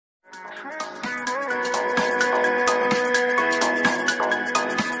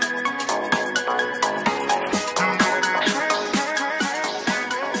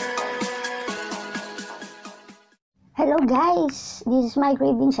this is Mai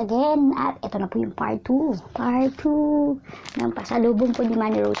Cravings again. At ito na po yung part 2. Part 2 ng pasalubong po ni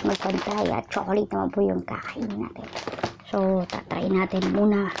Manierose Magpantay. At chocolate naman po yung kakainin natin. So, tatry natin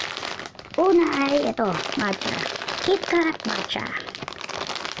muna. Una ay ito, matcha. KitKat matcha.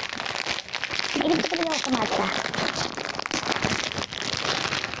 Mahilig ko talaga ako sa matcha.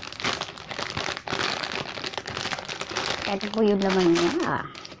 Ito po yung laman niya.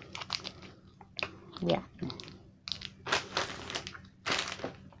 Yeah.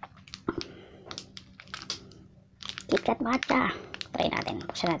 KitKat matcha. Try natin.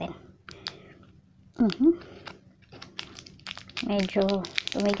 Buksan natin. Medyo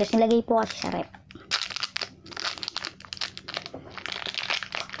tumigas. Nilagay po kasi sa rep.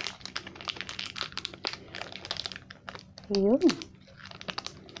 Yun.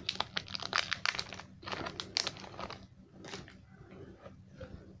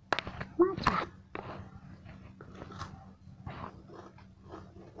 Matcha.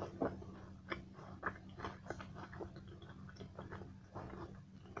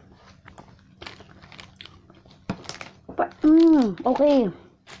 Okay.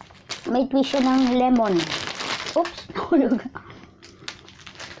 May twist siya ng lemon. Oops, nahulog.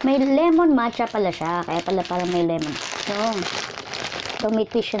 May lemon matcha pala siya. Kaya pala parang may lemon. So may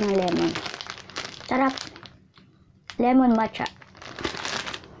twist siya ng lemon. Sarap. Lemon matcha.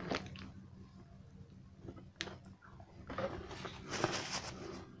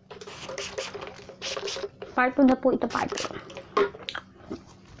 Part 2 na po ito, part 2.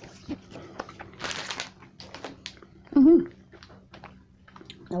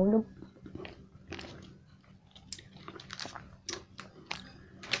 Nahulog.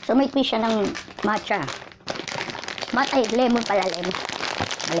 So may twist siya ng matcha. Ay, lemon pala, lemon.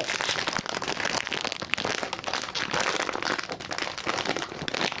 Mali.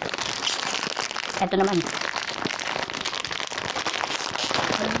 Ito naman.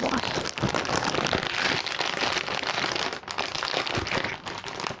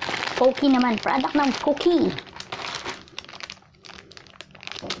 Cookie naman. Product ng cookie.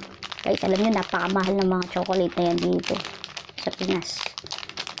 Guys, alam nyo, napakamahal ng mga chocolate na yan dito sa Pinas.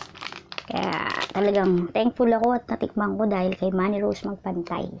 Kaya talagang thankful ako at natikman ko dahil kay Manierose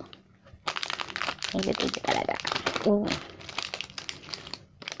Magpantay. Thank you talaga.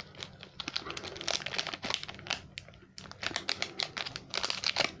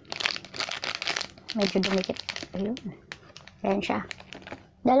 Medyo dumikit. Ayun. Ayan siya.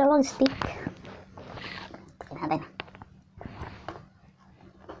 2 stick. Tignan natin.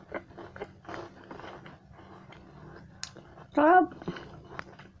 Sarap.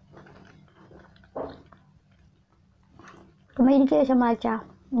 Kung mahilig kayo sa matcha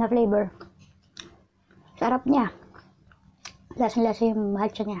na flavor, sarap niya. Lasa-lasa yung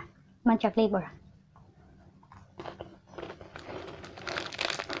matcha niya. Matcha flavor.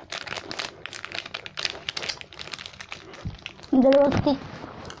 Yung 2 stick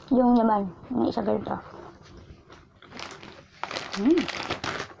yung naman. Yung isa ganito.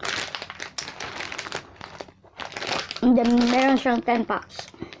 And then, meron siyang 10 packs.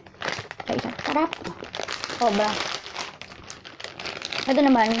 Okay, sarap. Sobra. Ito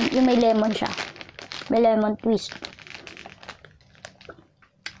naman, yung may lemon siya. May lemon twist.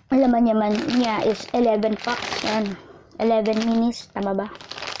 Ang laman niya is 11 packs. Yan. 11 minis. Tama ba?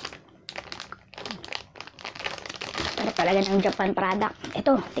 Ito talaga ng Japan product.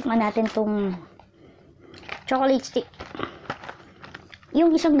 Ito, tikman natin tong chocolate stick.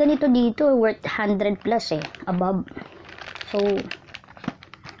 Yung isang ganito dito, worth 100 plus above. So,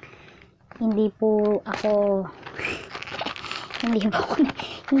 hindi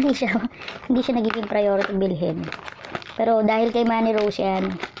siya nagiging priority bilhin. Pero dahil kay Manierose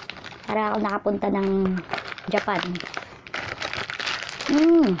yan, para ako nakapunta ng Japan.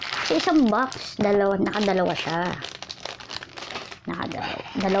 Sa isang box, nakadalawa siya.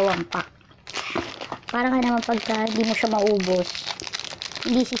 Dalawang pack. Para nga naman pagka hindi mo siya maubos,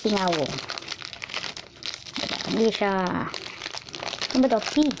 hindi sisingaw. Hindi siya, ano ba ito?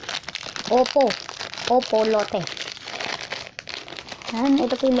 Opo lote. Yan,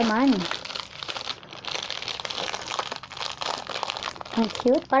 ito po yung laman. Ang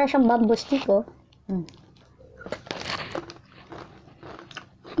cute. Para siyang bamboo stick, oh.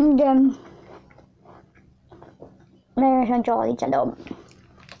 And then, meron siyang chocolate sa loob.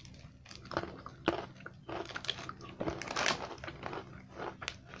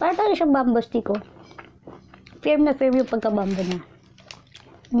 Para talaga siyang bamboo stick, oh. Firm na firm yung pagka-bamboo niya.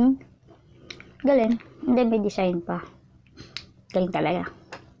 Galing. Hindi, may design pa. Galing talaga.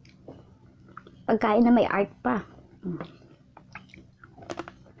 Pagkain na may art pa.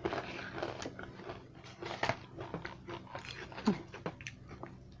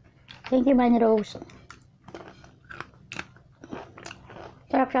 Thank you, Manierose.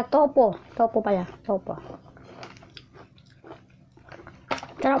 Sarap siya. Topo. Topo pala. Topo.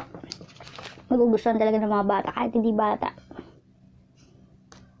 Sarap. Magugustuhan talaga ng mga bata. Kahit hindi bata.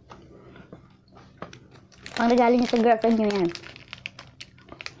 Pang regalo niyo sa girlfriend niyo yan.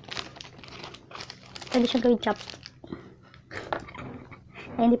 Pwede siya gawin chopstick.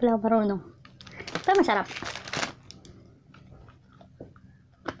 Ay, hindi pala ako marunong. Pero masarap.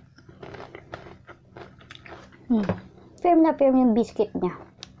 Firm na firm yung biscuit niya.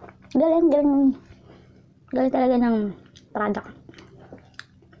 Galing talaga ng product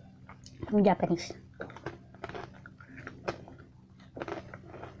ng Japanese.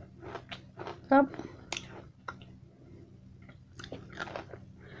 Sarap.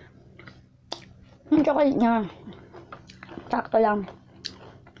 Yung chocolate niya, sakto lang.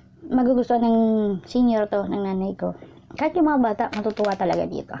 Magugustuhan ng senior to, ng nanay ko. Kahit yung mga bata, matutuwa talaga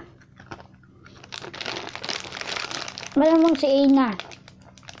dito. Malamang si Aina,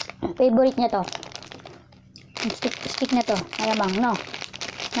 favorite niya to. Stick na to, malamang, no?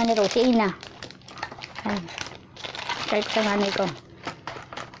 Nanay ko, si Aina. Ay, kahit sa nanay ko.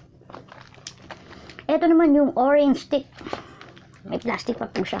 Ito naman yung orange stick. May plastic pa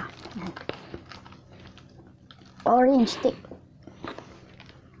po siya. Orange stick.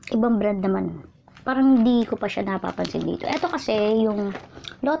 Ibang brand naman. Parang hindi ko pa siya napapansin dito. Ito kasi yung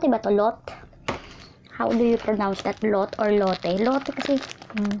lote ba to? Lot? How do you pronounce that? Lot or lote? Lote kasi,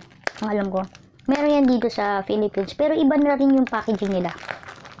 ang alam ko. Meron yan dito sa Philippines. Pero iba na rin yung packaging nila.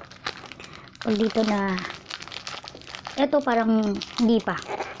 Pag dito na, ito parang hindi pa.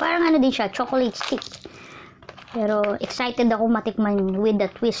 Parang ano din siya, chocolate stick. Pero excited ako matikman with the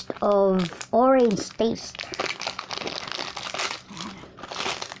twist of orange taste.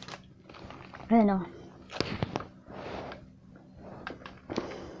 Ano?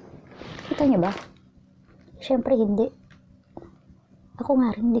 Kita niyo ba? Siyempre hindi. Ako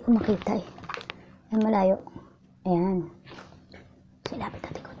nga rin, hindi ko makita eh. Ay, malayo. Ayan. Silapit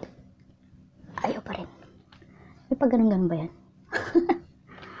at ikot. Ayaw pa rin. May pag ganun ba yan?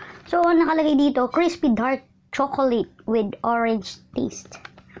 So, nakalagay dito, crispy dark chocolate with orange taste.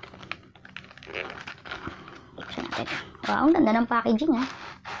 Buksan natin. Wow, ang ganda ng packaging ha.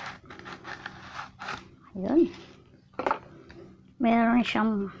 Ayun. Meron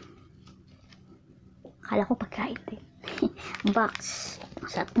siyang, akala ko pagkain eh. Box.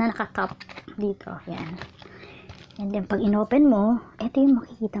 Masarap na nakatop dito. Yan. And then pag inopen mo, ito yung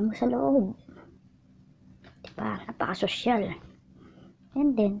makikita mo sa loob. Diba? Napaka-sosyal.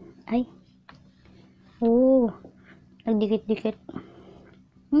 And then, ay. Oh. Nagdikit-dikit.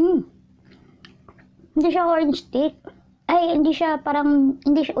 Hindi siya orange stick. Ay, hindi siya parang,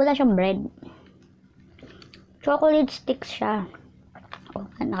 wala siyang bread. Chocolate sticks siya. Oh,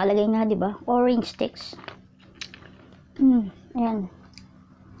 nakalagay nga, di ba? Orange sticks. Ayan.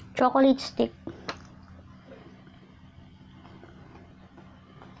 Chocolate stick.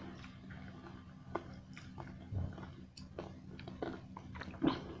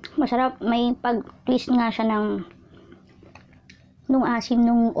 Masarap. May pag-twist nga siya nung asim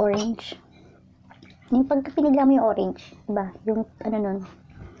nung orange. Yung pagka pinigla mo yung orange, diba? Yung ano nun.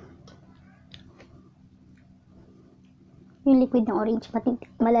 Yung liquid ng orange,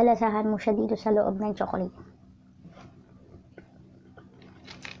 malalasahan mo siya dito sa loob ng chocolate.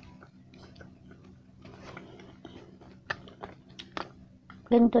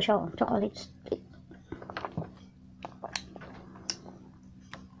 Ganito siya, chocolate stick.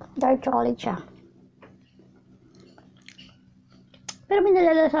 Dark chocolate siya. Pero may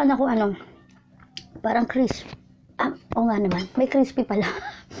nalalasahan ako parang crisp. Oo nga naman, may crispy pala.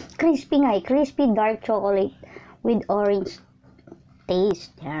 Crispy nga eh, crispy dark chocolate with orange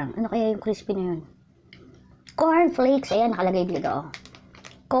taste. Yan. Ano kaya yung crispy na yun? Cornflakes. Ayan, nakalagay dito.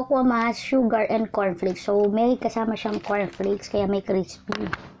 Cocoa mass, sugar, and cornflakes. So, may kasama siyang cornflakes, kaya may crispy.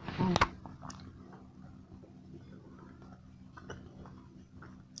 Ayan.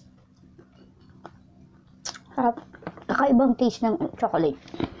 Sarap. Kakaibang taste ng chocolate.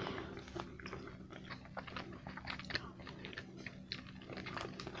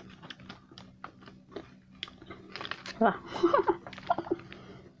 Diba?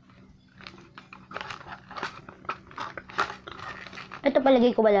 Ito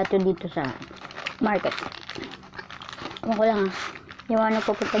palagay ko wala ito dito sa market. Ewan ko lang ha. Yung ano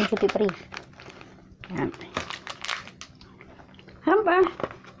pupunta ng duty free. Ayan. Ayan pa.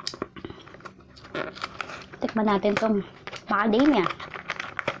 Tikman natin itong macadamia.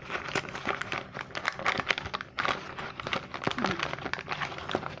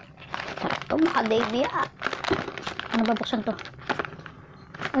 Sarap itong macadamia. Ano ba buksan to?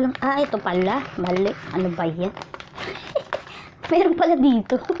 Alam, ito pala. Mali. Ano ba yan? Meron pala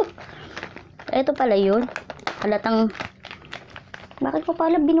dito. Ito pala yun. Halatang, bakit ko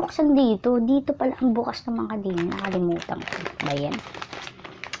pala binuksan dito? Dito pala ang bukas ng mga din. Nakalimutan ko. Ba yan?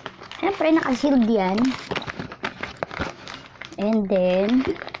 Siyempre, nakasealed yan. And then,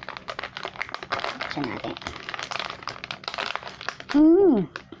 saan natin?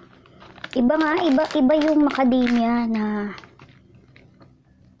 Iba nga, iba yung macadamia na,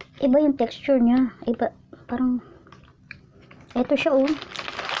 iba yung texture niya. Iba, parang, eto siya oh.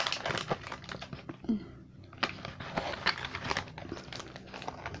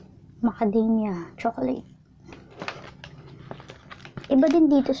 Macadamia, chocolate. Iba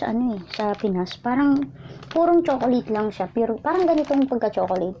din dito sa ano eh, sa Pinas. Parang, purong chocolate lang siya. Pero, parang ganitong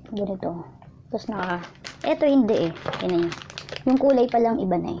pagka-chocolate. Ganito. Tapos eto hindi eh. Tingnan nyo. Yung kulay pa lang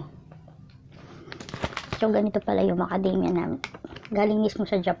iba na eh. So, ganito pala yung macadamia na galing mismo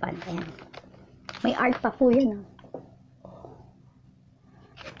sa Japan. Ayan. May art pa po yan.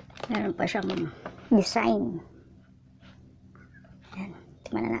 Meron pa siyang design. Ayan.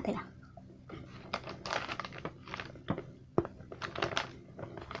 Tingnan na natin.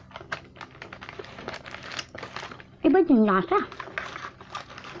 Iba din lasa.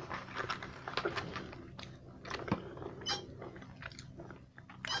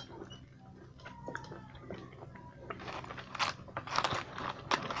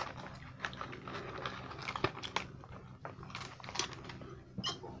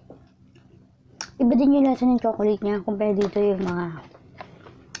 Iba din yung lasa ng chocolate niya compare dito yung mga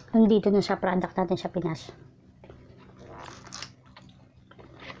dito na sa product natin sa Pinas.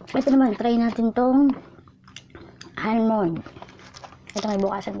 Ito naman, try natin tong almond. Ito may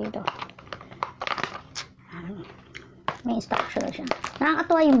bukasan dito. May instruction siya.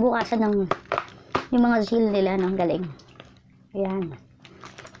 Nakakatuwa yung bukasan ng yung mga seal nila ng galing. Ayan.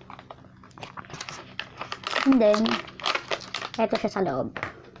 And then, ito siya sa loob.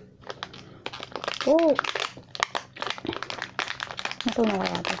 Oh! Natunaw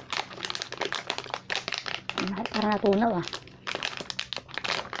kaya ito. Parang natunaw ah.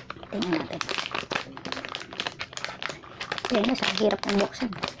 Tingnan natin. Yan na, sa hirap ng buksan.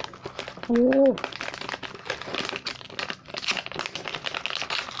 Oh!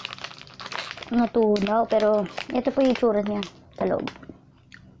 Natunaw, pero ito po yung itsura niya sa loob.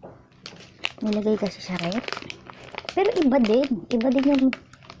 Nilagay kasi sa rep. Pero iba din. Iba din yung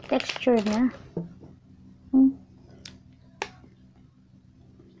texture niya.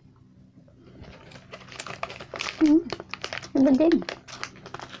 Iba din.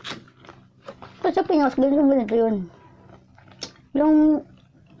 Kasi sa Pinas, ganito yun. Yung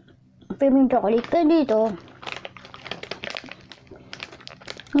premium chocolate. Pero dito,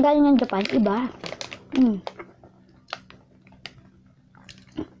 ang galing ng Japan, iba.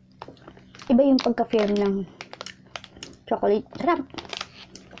 Iba yung pagka-firm ng chocolate. Sarap.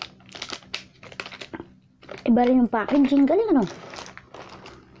 Iba rin yung packaging. Galing ano.